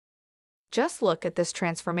Just look at this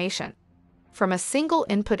transformation. From a single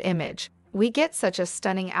input image, we get such a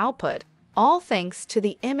stunning output, all thanks to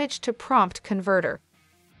the image-to-prompt converter.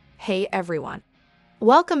 Hey everyone!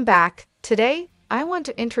 Welcome back. Today, I want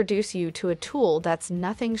to introduce you to a tool that's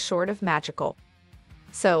nothing short of magical.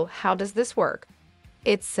 So, how does this work?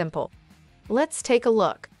 It's simple. Let's take a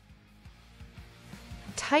look.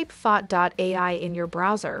 Type Phot.ai in your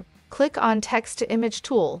browser, click on Text-to-Image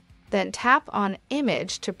tool, then tap on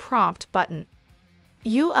Image to Prompt button.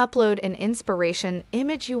 You upload an inspiration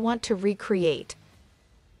image you want to recreate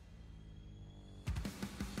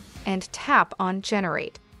and tap on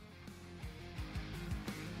Generate.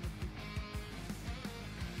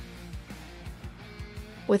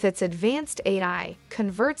 With its advanced AI,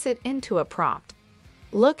 converts it into a prompt.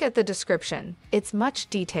 Look at the description, it's much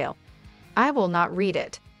detail. I will not read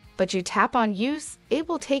it, but you tap on Use, it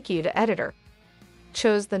will take you to Editor.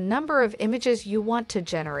 Choose the number of images you want to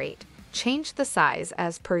generate. Change the size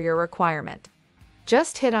as per your requirement.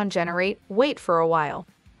 Just hit on Generate, wait for a while.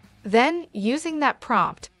 Then, using that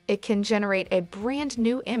prompt, it can generate a brand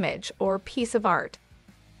new image or piece of art.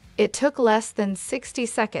 It took less than 60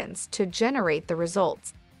 seconds to generate the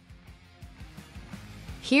results.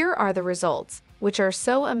 Here are the results, which are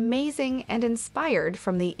so amazing and inspired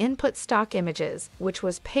from the input stock images, which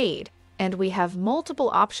was paid, and we have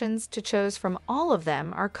multiple options to choose from. All of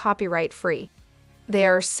them are copyright-free. They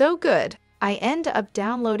are so good, I end up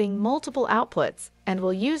downloading multiple outputs and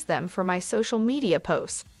will use them for my social media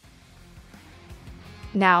posts.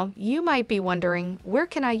 Now, you might be wondering, where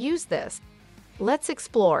can I use this? Let's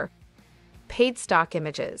explore. Paid stock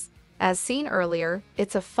images. As seen earlier,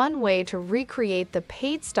 it's a fun way to recreate the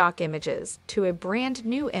paid stock images to a brand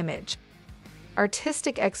new image.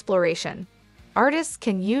 Artistic exploration. Artists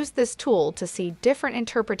can use this tool to see different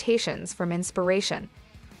interpretations from inspiration.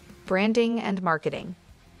 Branding and marketing.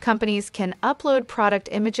 Companies can upload product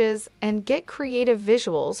images and get creative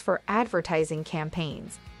visuals for advertising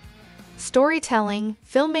campaigns. Storytelling.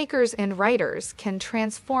 Filmmakers and writers can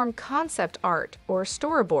transform concept art or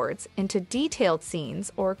storyboards into detailed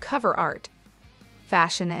scenes or cover art.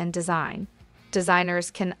 Fashion and design.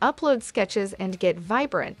 Designers can upload sketches and get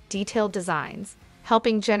vibrant, detailed designs,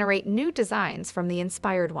 helping generate new designs from the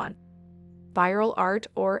inspired one. Viral art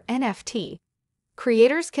or NFT.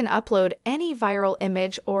 Creators can upload any viral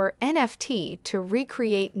image or NFT to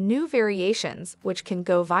recreate new variations which can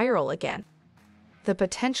go viral again. The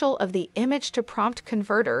potential of the image-to-prompt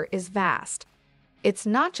converter is vast. It's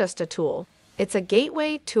not just a tool, it's a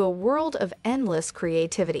gateway to a world of endless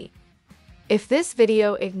creativity. If this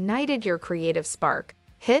video ignited your creative spark,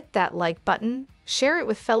 hit that like button, share it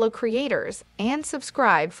with fellow creators, and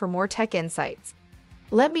subscribe for more tech insights.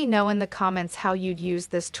 Let me know in the comments how you'd use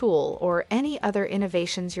this tool or any other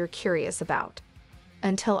innovations you're curious about.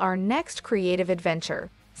 Until our next creative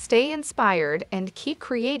adventure, stay inspired and keep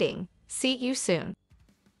creating. See you soon.